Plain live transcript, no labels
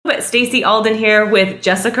Stacey Alden here with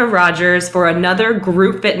Jessica Rodgers for another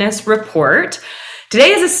group fitness report.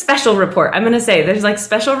 Today is a special report. I'm going to say there's like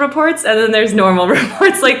special reports and then there's normal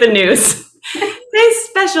reports like the news. Today's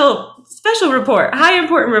special report, high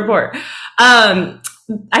important report. I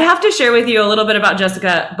have to share with you a little bit about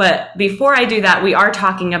Jessica, but before I do that, we are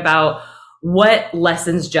talking about what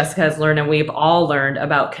lessons Jessica has learned and we've all learned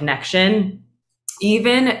about connection,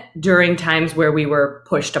 even during times where we were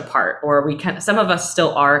pushed apart, or some of us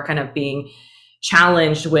still are kind of being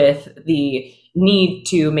challenged with the need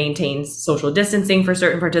to maintain social distancing for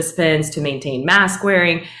certain participants, to maintain mask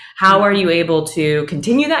wearing. How are you able to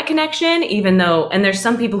continue that connection, even though, and there's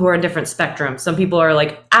some people who are in different spectrums. Some people are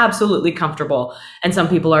like absolutely comfortable and some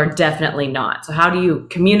people are definitely not. So how do you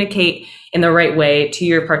communicate in the right way to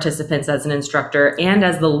your participants as an instructor and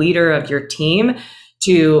as the leader of your team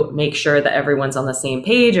to make sure that everyone's on the same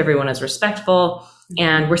page, everyone is respectful,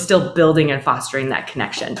 and we're still building and fostering that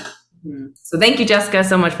connection. So thank you, Jessica,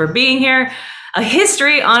 so much for being here. A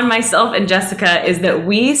history on myself and Jessica is that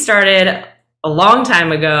we started a long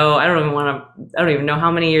time ago. I don't even know how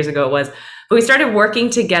many years ago it was, but we started working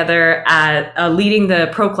together at leading the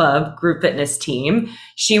Pro Club group fitness team.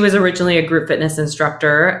 She was originally a group fitness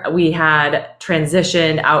instructor. We had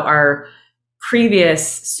transitioned out our previous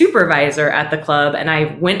supervisor at the club, and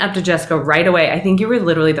I went up to Jessica right away. I think you were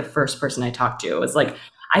literally the first person I talked to. It was like,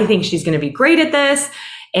 I think she's going to be great at this,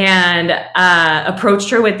 and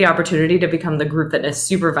approached her with the opportunity to become the group fitness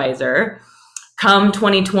supervisor. Come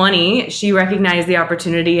 2020, she recognized the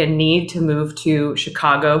opportunity and need to move to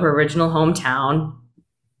Chicago, her original hometown,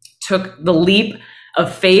 took the leap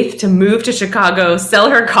of faith to move to Chicago, sell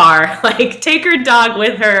her car, like take her dog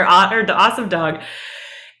with her awesome dog,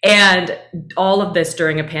 and all of this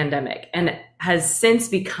during a pandemic, and has since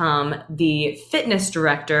become the fitness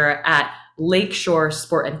director at Lakeshore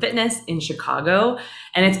Sport and Fitness in Chicago.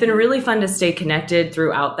 And it's been really fun to stay connected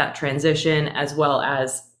throughout that transition, as well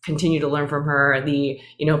as continue to learn from her the,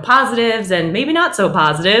 positives and maybe not so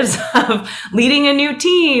positives of leading a new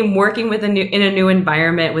team, working in a new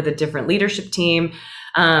environment with a different leadership team.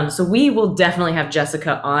 So we will definitely have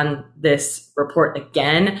Jessica on this report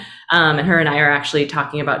again. And her and I are actually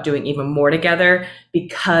talking about doing even more together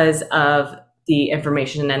because of the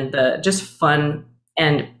information and the just fun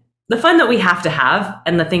and the fun that we have to have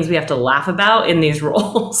and the things we have to laugh about in these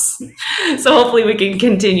roles. So hopefully we can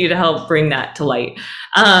continue to help bring that to light.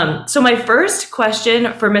 So my first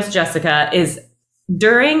question for Miss Jessica is,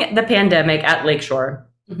 during the pandemic at Lakeshore,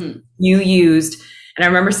 you used, and I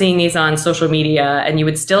remember seeing these on social media, and you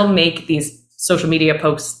would still make these social media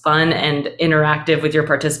posts fun and interactive with your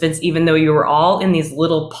participants, even though you were all in these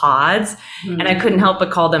little pods. And I couldn't help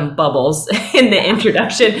but call them bubbles in the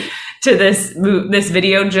introduction to this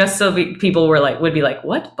video, just so people would be like,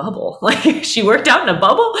 what bubble? Like, she worked out in a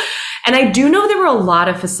bubble? And I do know there were a lot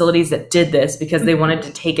of facilities that did this because they wanted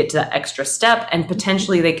to take it to that extra step, and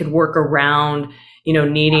potentially they could work around,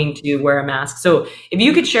 needing to wear a mask. So if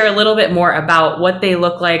you could share a little bit more about what they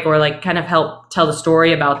look like, or like kind of help tell the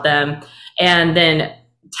story about them, and then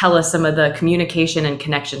tell us some of the communication and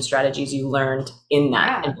connection strategies you learned in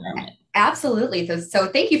that environment. Absolutely. So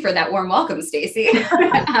thank you for that warm welcome, Stacey.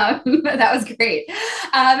 That was great.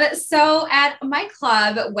 So at my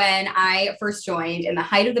club, when I first joined in the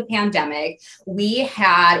height of the pandemic, we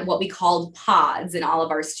had what we called pods in all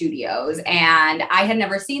of our studios. And I had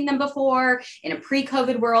never seen them before in a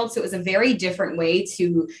pre-COVID world. So it was a very different way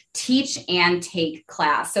to teach and take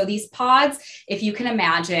class. So these pods, if you can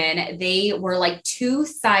imagine, they were like two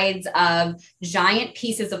sides of giant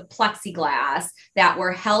pieces of plexiglass that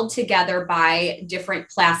were held together by different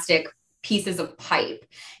plastic pieces of pipe.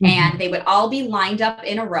 And they would all be lined up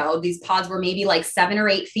in a row. These pods were maybe like 7 or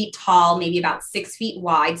 8 feet tall, maybe about 6 feet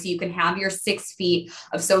wide. So you can have your 6 feet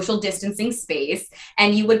of social distancing space.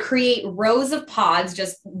 And you would create rows of pods,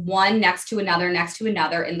 just one next to another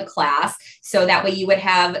in the class. So that way you would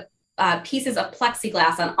have pieces of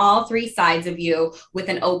plexiglass on all 3 sides of you with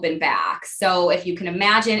an open back. So if you can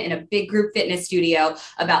imagine, in a big group fitness studio,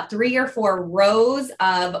 about 3 or 4 rows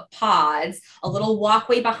of pods, a little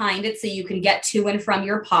walkway behind it so you can get to and from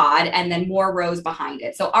your pod, and then more rows behind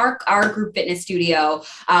it. So our group fitness studio,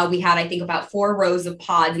 we had, I think, about 4 rows of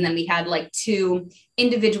pods, and then we had like 2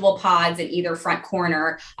 individual pods in either front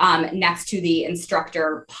corner next to the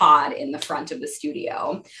instructor pod in the front of the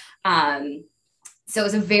studio. So it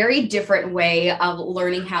was a very different way of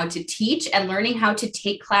learning how to teach and learning how to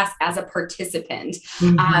take class as a participant.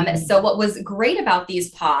 So what was great about these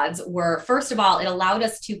pods were, first of all, it allowed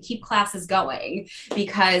us to keep classes going,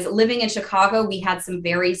 because living in Chicago, we had some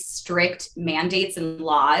very strict mandates and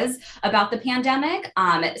laws about the pandemic.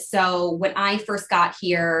 So when I first got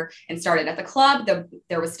here and started at the club,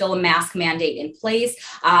 there was still a mask mandate in place.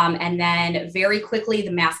 And then very quickly,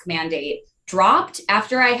 the mask mandate dropped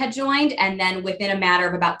after I had joined. And then within a matter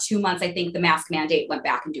of about 2 months, I think the mask mandate went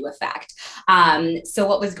back into effect. So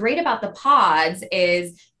what was great about the pods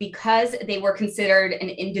is, because they were considered an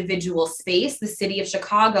individual space, the city of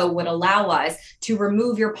Chicago would allow us to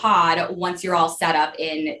remove your pod once you're all set up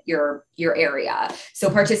in your area. So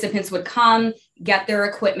participants would come, get their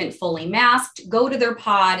equipment fully masked, go to their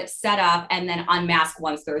pod, set up, and then unmask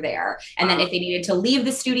once they're there. And then if they needed to leave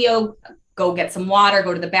the studio, go get some water,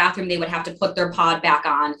 go to the bathroom, they would have to put their pod back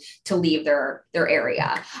on to leave their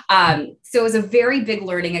area. So it was a very big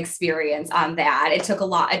learning experience on that. It took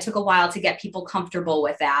a while to get people comfortable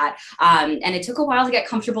with that. And it took a while to get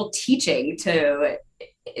comfortable teaching to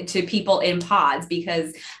people in pods,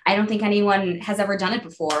 because I don't think anyone has ever done it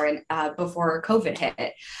before, and before COVID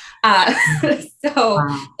hit. So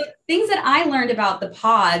the things that I learned about the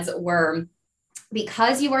pods were,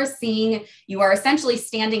 because you are essentially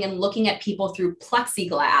standing and looking at people through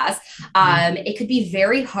plexiglass, it could be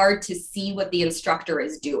very hard to see what the instructor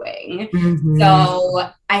is doing. So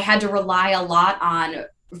I had to rely a lot on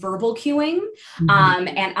verbal cueing.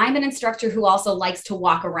 And I'm an instructor who also likes to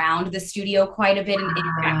walk around the studio quite a bit and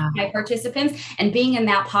interact with my participants. And being in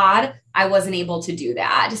that pod, I wasn't able to do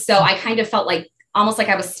that. So I kind of felt almost like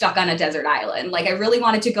I was stuck on a desert island. Like, I really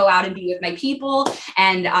wanted to go out and be with my people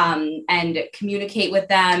and communicate with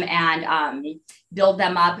them and build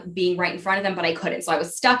them up, being right in front of them, but I couldn't. So I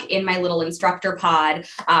was stuck in my little instructor pod,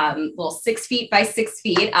 6 feet by 6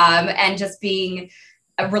 feet, and just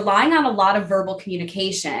relying on a lot of verbal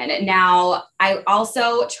communication. Now, I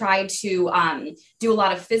also tried to do a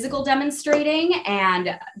lot of physical demonstrating,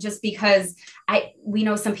 and just because we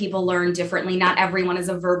know some people learn differently. Not everyone is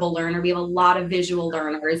a verbal learner. We have a lot of visual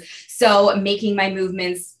learners. So making my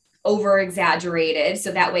movements over exaggerated,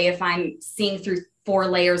 so that way if I'm seeing through 4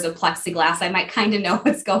 layers of plexiglass, I might kind of know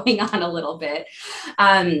what's going on a little bit.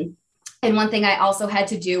 And one thing I also had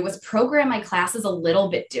to do was program my classes a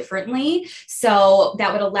little bit differently. So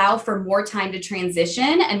that would allow for more time to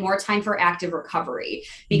transition and more time for active recovery.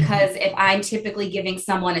 Because if I'm typically giving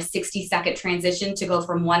someone a 60-second transition to go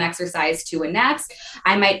from one exercise to a next,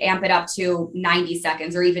 I might amp it up to 90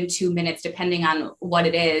 seconds or even 2 minutes, depending on what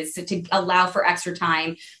it is, to allow for extra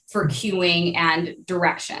time for cueing and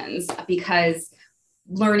directions. Because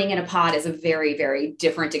learning in a pod is a very, very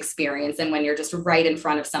different experience than when you're just right in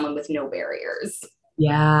front of someone with no barriers.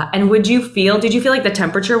 Yeah. And did you feel like the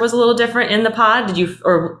temperature was a little different in the pod?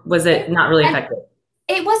 Or was it not really effective?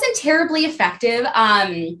 It wasn't terribly effective.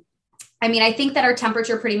 I think that our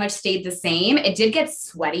temperature pretty much stayed the same. It did get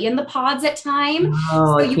sweaty in the pods at times.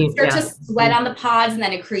 So you start to sweat on the pods, and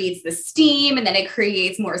then it creates the steam, and then it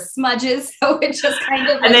creates more smudges. So it just kind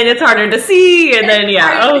of and then it's harder to see. And then,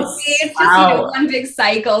 it's just one big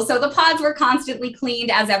cycle. So the pods were constantly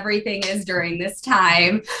cleaned, as everything is during this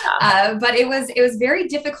time. But it was very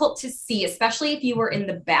difficult to see, especially if you were in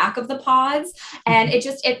the back of the pods. And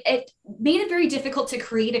it made it very difficult to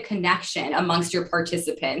create a connection amongst your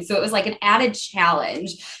participants. So it was like an added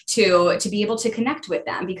challenge to be able to connect with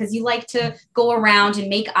them, because you like to go around and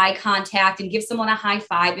make eye contact and give someone a high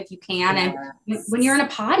five if you can. And when you're in a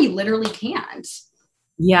pod, you literally can't.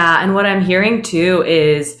 Yeah. And what I'm hearing too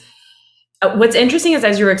is, what's interesting is,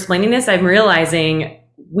 as you were explaining this, I'm realizing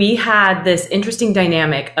we had this interesting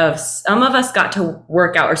dynamic of some of us got to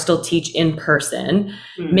work out or still teach in person,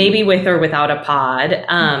 maybe with or without a pod.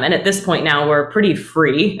 And at this point now, we're pretty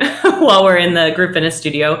free while we're in the group fitness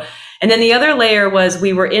studio. And then the other layer was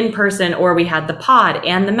we were in person, or we had the pod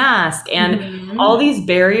and the mask and all these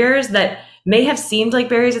barriers that may have seemed like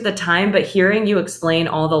barriers at the time, but hearing you explain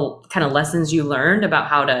all the kind of lessons you learned about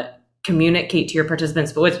how to communicate to your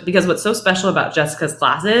participants. Because what's so special about Jessica's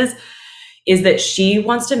classes is that she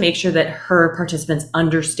wants to make sure that her participants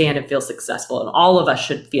understand and feel successful. And all of us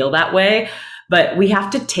should feel that way. But we have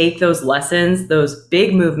to take those lessons, those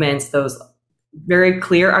big movements, those very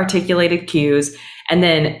clear articulated cues, and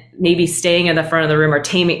then maybe staying in the front of the room or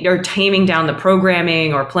taming down the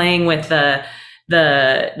programming or playing with the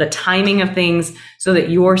timing of things so that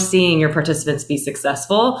you're seeing your participants be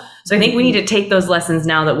successful. So I think we need to take those lessons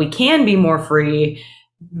now that we can be more free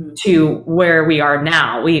to where we are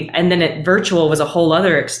now. And then virtual was a whole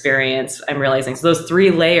other experience, I'm realizing. So those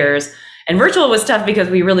 3 layers, And virtual was tough because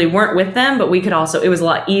we really weren't with them, but we could also, it was a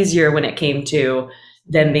lot easier when it came to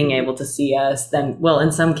them being able to see us than, well,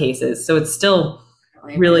 in some cases. So it's still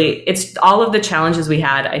really, it's all of the challenges we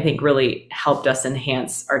had, I think really helped us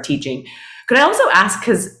enhance our teaching. Could I also ask,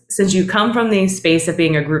 because since you come from the space of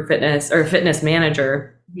being a group fitness or fitness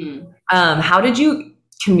manager, how did you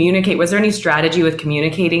communicate? Was there any strategy with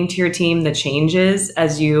communicating to your team the changes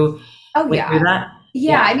as you went through that?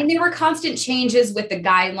 Yeah, I mean, there were constant changes with the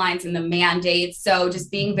guidelines and the mandates. So just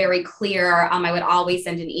being very clear, I would always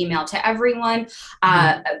send an email to everyone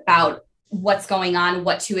about what's going on,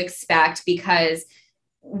 what to expect, because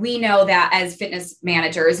we know that as fitness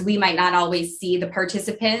managers, we might not always see the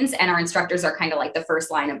participants, and our instructors are kind of like the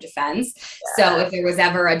first line of defense. So if there was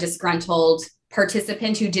ever a disgruntled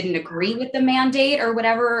participant who didn't agree with the mandate or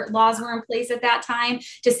whatever laws were in place at that time,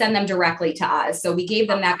 to send them directly to us. So we gave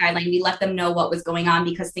them that guideline. We let them know what was going on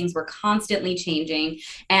because things were constantly changing.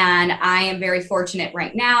 And I am very fortunate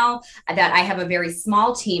right now that I have a very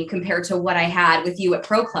small team compared to what I had with you at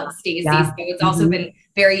Pro Club, Stacey. So it's also been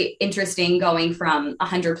very interesting going from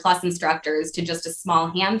 100 plus instructors to just a small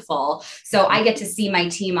handful. So I get to see my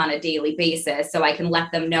team on a daily basis, so I can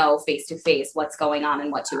let them know face to face what's going on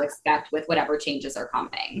and what to expect with whatever changes are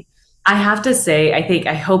coming. I have to say,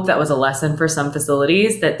 I hope that was a lesson for some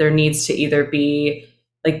facilities, that there needs to either be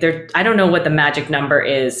like I don't know what the magic number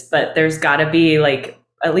is, but there's got to be like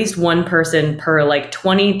at least one person per like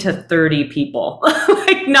 20 to 30 people,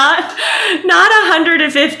 like not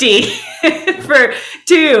 150 for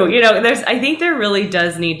two, I think there really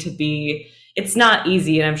does need to be, it's not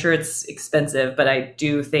easy and I'm sure it's expensive, but I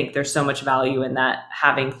do think there's so much value in that,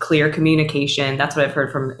 having clear communication. That's what I've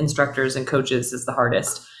heard from instructors and coaches is the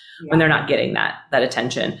hardest when they're not getting that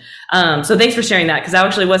attention. So thanks for sharing that, because that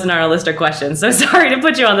actually wasn't on our list of questions. So sorry to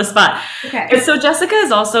put you on the spot. Okay. So Jessica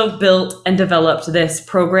has also built and developed this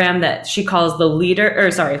program that she calls the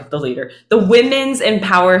Women's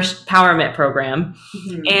Empowerment Program.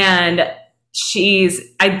 And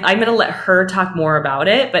I'm going to let her talk more about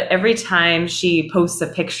it, but every time she posts a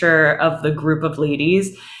picture of the group of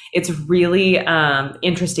ladies, it's really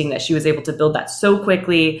interesting that she was able to build that so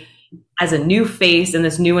quickly as a new face in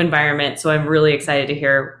this new environment. So I'm really excited to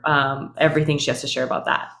hear everything she has to share about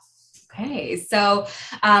that. Okay, so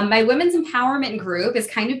my women's empowerment group has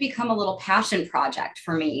kind of become a little passion project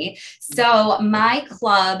for me. So my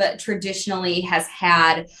club traditionally has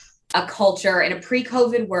had a culture in a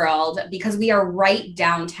pre-COVID world, because we are right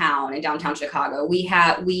downtown in downtown Chicago.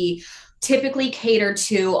 We typically cater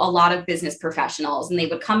to a lot of business professionals, and they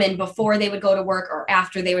would come in before they would go to work or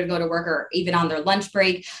after they would go to work or even on their lunch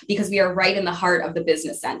break, because we are right in the heart of the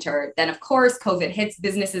business center. Then of course, COVID hits,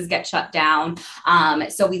 businesses get shut down.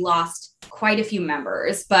 So we lost quite a few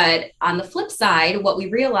members. But on the flip side, what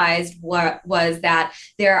we realized was that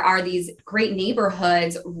there are these great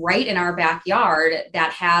neighborhoods right in our backyard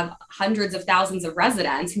that have hundreds of thousands of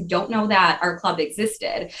residents who don't know that our club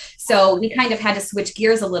existed. So we kind of had to switch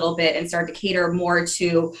gears a little bit and start to cater more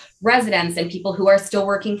to residents and people who are still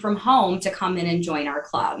working from home to come in and join our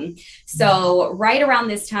club. So right around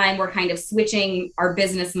this time, we're kind of switching our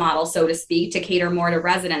business model, so to speak, to cater more to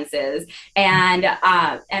residences. And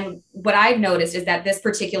what I've noticed is that this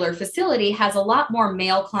particular facility has a lot more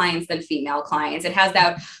male clients than female clients. It has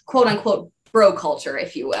that quote unquote bro culture,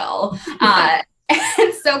 if you will.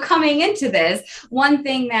 And so coming into this, one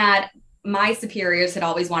thing that my superiors had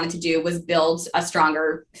always wanted to do was build a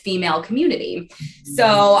stronger female community.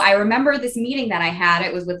 So I remember this meeting that I had.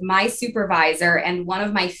 It was with my supervisor, and one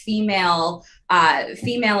of my female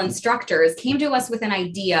instructors came to us with an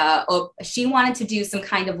idea of, she wanted to do some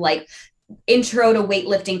kind of like intro to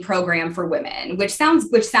weightlifting program for women, which sounds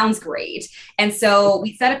great. And so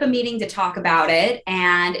we set up a meeting to talk about it.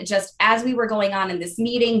 And just as we were going on in this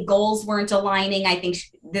meeting, goals weren't aligning. I think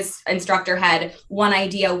this instructor had one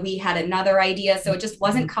idea, we had another idea. So it just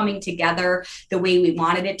wasn't coming together the way we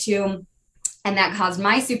wanted it to. And that caused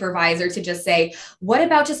my supervisor to just say, what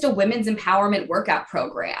about just a women's empowerment workout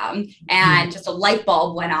program? And just a light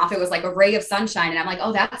bulb went off. It was like a ray of sunshine. And I'm like,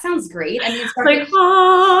 oh, that sounds great. And the instructor,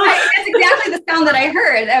 that's exactly the sound that I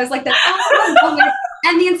heard. I was like,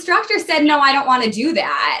 and the instructor said, no, I don't want to do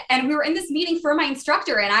that. And we were in this meeting for my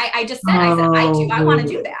instructor. And I just said, I want to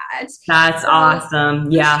do that. That's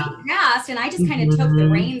awesome. Yeah. She passed, and I just kind of took the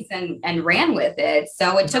reins and ran with it.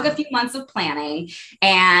 So it took a few months of planning.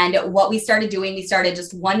 And what we started doing, we started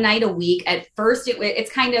just one night a week. At first,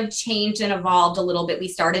 it's kind of changed and evolved a little bit. We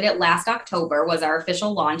started it last October was our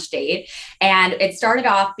official launch date. And it started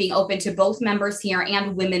off being open to both members here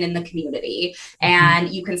and women in the community. And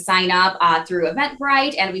you can sign up through Eventbrite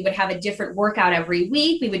right. And we would have a different workout every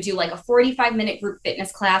week. We would do like a 45-minute group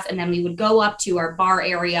fitness class, and then we would go up to our bar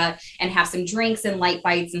area and have some drinks and light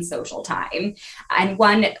bites and social time. And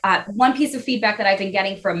one piece of feedback that I've been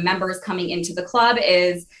getting from members coming into the club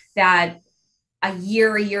is that a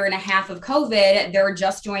year and a half of COVID, they're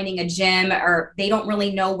just joining a gym or they don't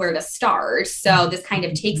really know where to start. So this kind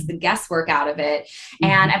of takes the guesswork out of it.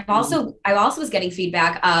 And I also was getting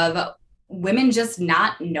feedback of women just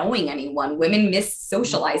not knowing anyone. Women miss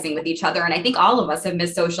socializing with each other. And I think all of us have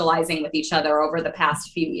missed socializing with each other over the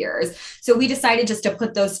past few years. So we decided just to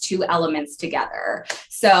put those two elements together.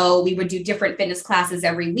 So we would do different fitness classes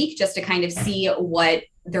every week just to kind of see what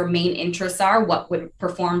their main interests are, what would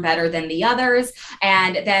perform better than the others.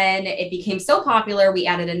 And then it became so popular, we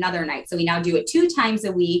added another night. So we now do it 2 times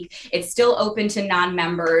a week. It's still open to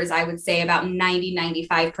non-members. I would say about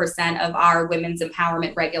 95% of our women's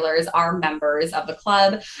empowerment regulars are members of the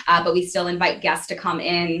club, but we still invite guests to come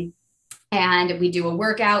in. And we do a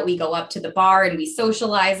workout, we go up to the bar and we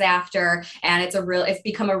socialize after. And it's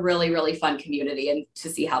become a really, really fun community, and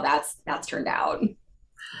to see how that's turned out.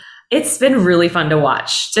 It's been really fun to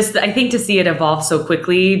watch. Just, I think, to see it evolve so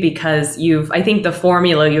quickly, because I think the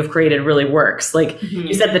formula you've created really works. Like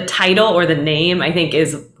you said, the title or the name, I think,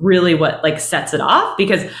 is really what like sets it off,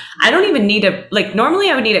 because I don't even need normally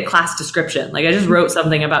I would need a class description. Like I just wrote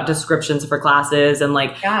something about descriptions for classes and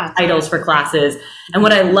titles for classes. And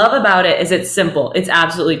what I love about it is it's simple. It's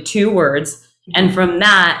absolutely 2 words. And from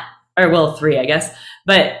that, or well, 3, I guess,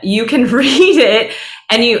 but you can read it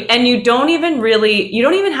and you don't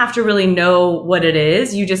even have to really know what it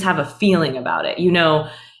is. You just have a feeling about it.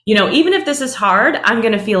 Even if this is hard, I'm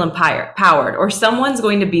going to feel empowered, or someone's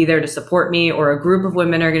going to be there to support me, or a group of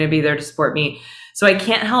women are going to be there to support me. So I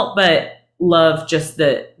can't help but love just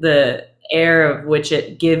the air of which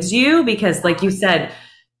it gives you, because like you said,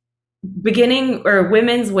 beginning or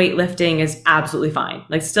women's weightlifting is absolutely fine.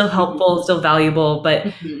 Like still helpful, still valuable,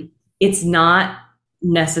 but it's not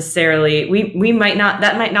necessarily,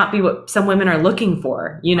 that might not be what some women are looking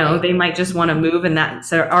for. They might just want to move, and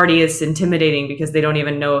that already is intimidating because they don't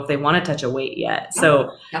even know if they want to touch a weight yet.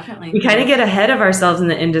 So definitely, we kind of get ahead of ourselves in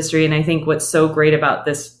the industry. And I think what's so great about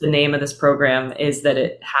the name of this program is that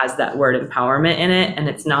it has that word empowerment in it. And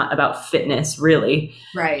it's not about fitness, really.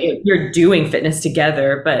 Right. You're doing fitness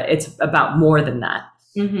together, but it's about more than that.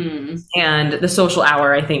 And the social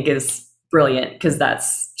hour, I think, is brilliant, because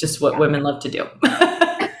that's just what women love to do.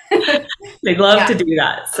 They love to do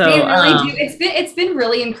that. So they really do. It's been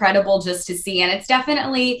really incredible just to see, and it's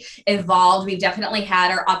definitely evolved. We've definitely had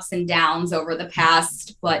our ups and downs over the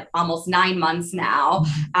past, almost 9 months now.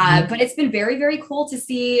 But it's been very, very cool to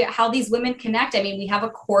see how these women connect. I mean, we have a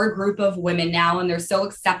core group of women now, and they're so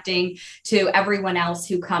accepting to everyone else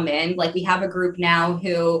who come in. Like we have a group now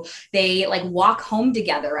who they walk home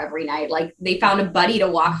together every night. Like they found a buddy to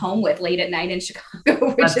walk home with late at night in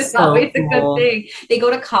Chicago, which is always a good thing. They go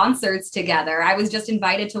to concerts together. I was just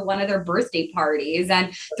invited to one of their birthday parties,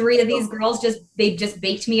 and 3 of these girls just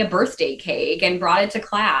baked me a birthday cake and brought it to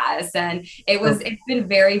class. And it's been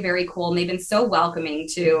very, very cool. And they've been so welcoming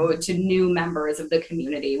to new members of the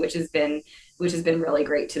community, which has been really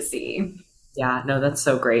great to see. Yeah, no, that's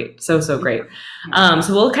so great. So great. So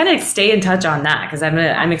we'll kind of stay in touch on that, because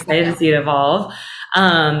I'm excited to see it evolve.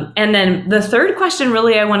 And then the third question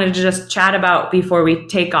really I wanted to just chat about before we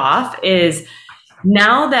take off is,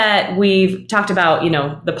 now that we've talked about,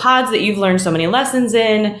 the pods that you've learned so many lessons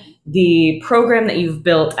in, the program that you've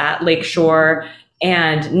built at Lakeshore,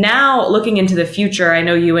 and now looking into the future, I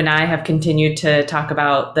know you and I have continued to talk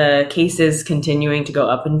about the cases continuing to go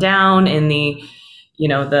up and down in the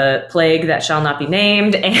plague that shall not be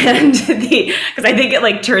named, and because I think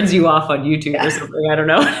it turns you off on YouTube or something. I don't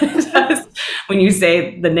know what it does when you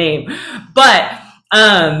say the name, but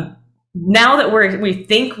now that we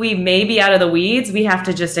think we may be out of the weeds, we have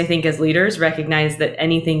to just, I think, as leaders, recognize that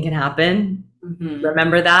anything can happen.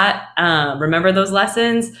 Remember that. Remember those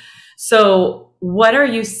lessons. So what are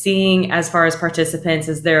you seeing as far as participants?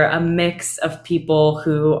 Is there a mix of people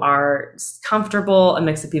who are comfortable, a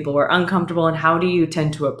mix of people who are uncomfortable, and how do you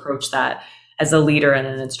tend to approach that as a leader and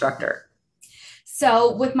an instructor?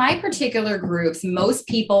 So with my particular groups, most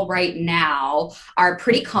people right now are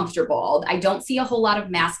pretty comfortable. I don't see a whole lot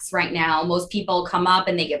of masks right now. Most people come up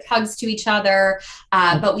and they give hugs to each other.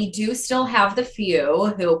 But we do still have the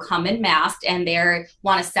few who come in masked and they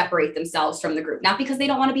want to separate themselves from the group. Not because they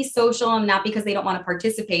don't want to be social and not because they don't want to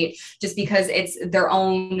participate, just because it's their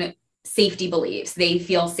own safety beliefs. They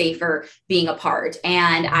feel safer being apart.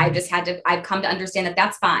 And I've come to understand that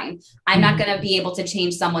that's fine. I'm not going to be able to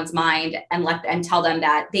change someone's mind and tell them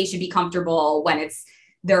that they should be comfortable when it's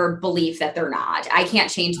their belief that they're not. I can't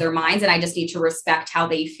change their minds, and I just need to respect how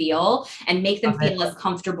they feel and make them feel as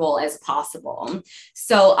comfortable as possible.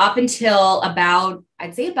 So up until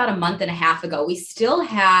I'd say about a month and a half ago, we still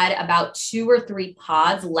had about 2 or 3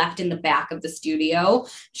 pods left in the back of the studio,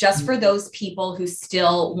 just for those people who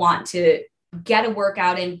still want to get a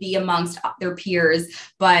workout and be amongst their peers,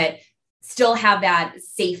 but still have that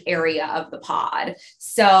safe area of the pod.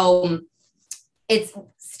 So it's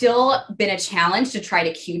still been a challenge to try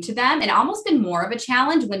to cue to them, and almost been more of a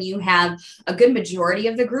challenge when you have a good majority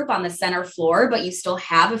of the group on the center floor, but you still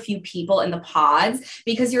have a few people in the pods,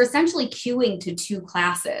 because you're essentially queuing to 2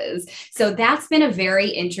 classes. So that's been a very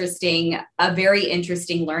interesting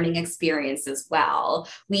learning experience as well.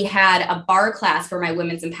 We had a bar class for my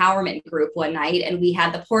women's empowerment group one night, and we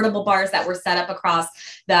had the portable bars that were set up across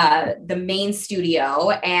the main studio.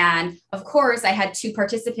 And of course, I had 2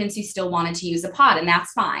 participants who still wanted to use a pod, and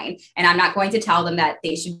that's fine. And I'm not going to tell them that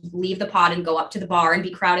they should leave the pod and go up to the bar and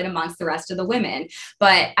be crowded amongst the rest of the women.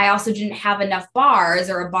 But I also didn't have enough bars,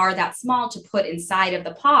 or a bar that small, to put inside of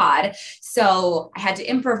the pod. So I had to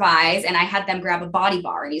improvise, and I had them grab a body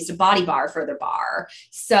bar and used a body bar for their bar.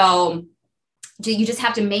 So you just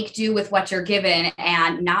have to make do with what you're given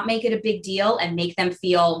and not make it a big deal, and make them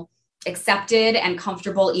feel accepted and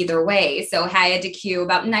comfortable either way. So I had to cue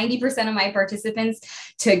about 90% of my participants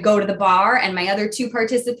to go to the bar, and my other 2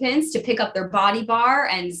 participants to pick up their body bar,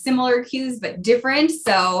 and similar cues, but different.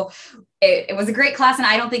 So it was a great class, and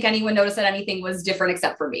I don't think anyone noticed that anything was different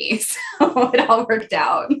except for me. So it all worked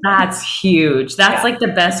out. That's huge. That's like the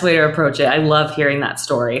best way to approach it. I love hearing that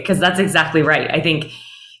story, because that's exactly right. I think,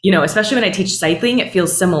 especially when I teach cycling, it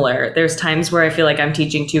feels similar. There's times where I feel like I'm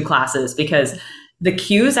teaching 2 classes, because the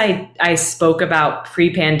cues I spoke about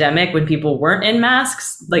pre-pandemic, when people weren't in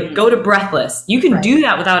masks, like go to breathless. You can do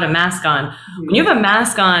that without a mask on. When you have a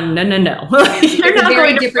mask on, no. You're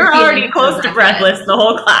already close to breathless the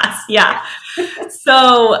whole class. Yeah.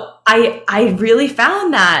 So I really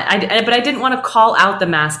found that, but I didn't want to call out the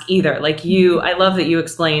mask either. Like I love that you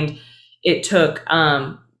explained it took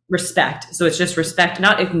respect. So it's just respect,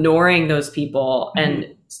 not ignoring those people and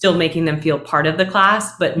still making them feel part of the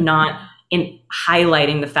class, but not in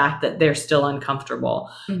highlighting the fact that they're still uncomfortable.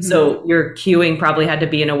 So your cueing probably had to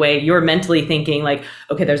be in a way you're mentally thinking like,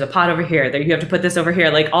 okay, there's a pod over here, there you have to put this over here,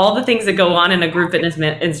 like all the things that go on in a group fitness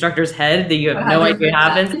instructor's head that you have no idea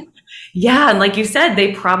happens. Yeah. And like you said,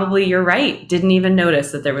 they probably, you're right, didn't even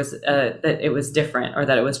notice that there was that it was different, or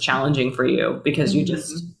that it was challenging for you, because you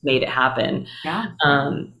just made it happen. Yeah.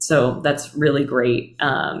 So that's really great.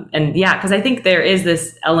 And yeah, because I think there is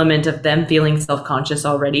this element of them feeling self-conscious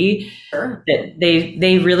already. Sure. That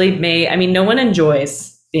they really may, I mean, no one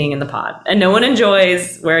enjoys being in the pod, and no one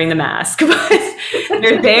enjoys wearing the mask, but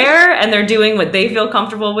they're there and they're doing what they feel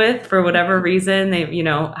comfortable with for whatever reason. They,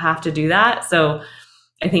 have to do that. So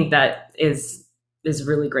I think that is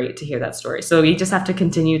really great to hear that story. So you just have to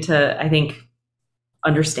continue to, I think,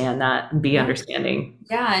 understand that and be understanding.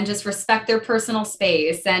 Yeah. And just respect their personal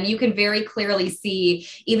space. And you can very clearly see,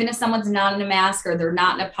 even if someone's not in a mask or they're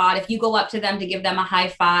not in a pod, if you go up to them to give them a high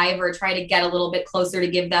five or try to get a little bit closer to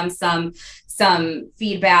give them some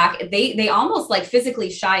feedback, they almost like physically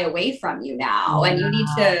shy away from you now. And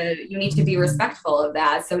you need to be respectful of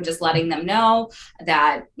that. So just letting them know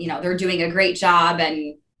that, they're doing a great job,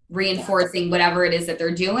 and reinforcing whatever it is that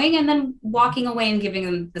they're doing, and then walking away and giving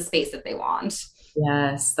them the space that they want.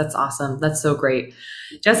 Yes, that's awesome. That's so great.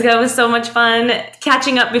 Jessica, it was so much fun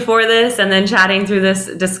catching up before this and then chatting through this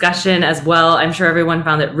discussion as well. I'm sure everyone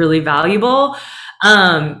found it really valuable.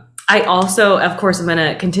 I also, of course, I'm going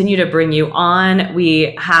to continue to bring you on.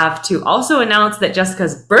 We have to also announce that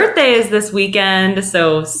Jessica's birthday is this weekend.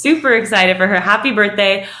 So super excited for her. Happy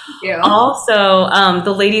birthday. Thank you. Also,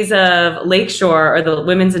 the ladies of Lakeshore, or the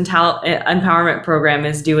Women's Empowerment Program,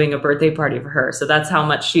 is doing a birthday party for her. So that's how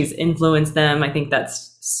much she's influenced them. I think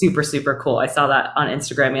that's super, super cool. I saw that on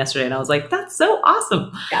Instagram yesterday and I was like, that's so awesome.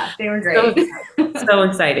 Yeah, they were great. So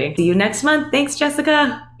exciting. See you next month. Thanks,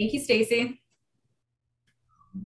 Jessica. Thank you, Stacy.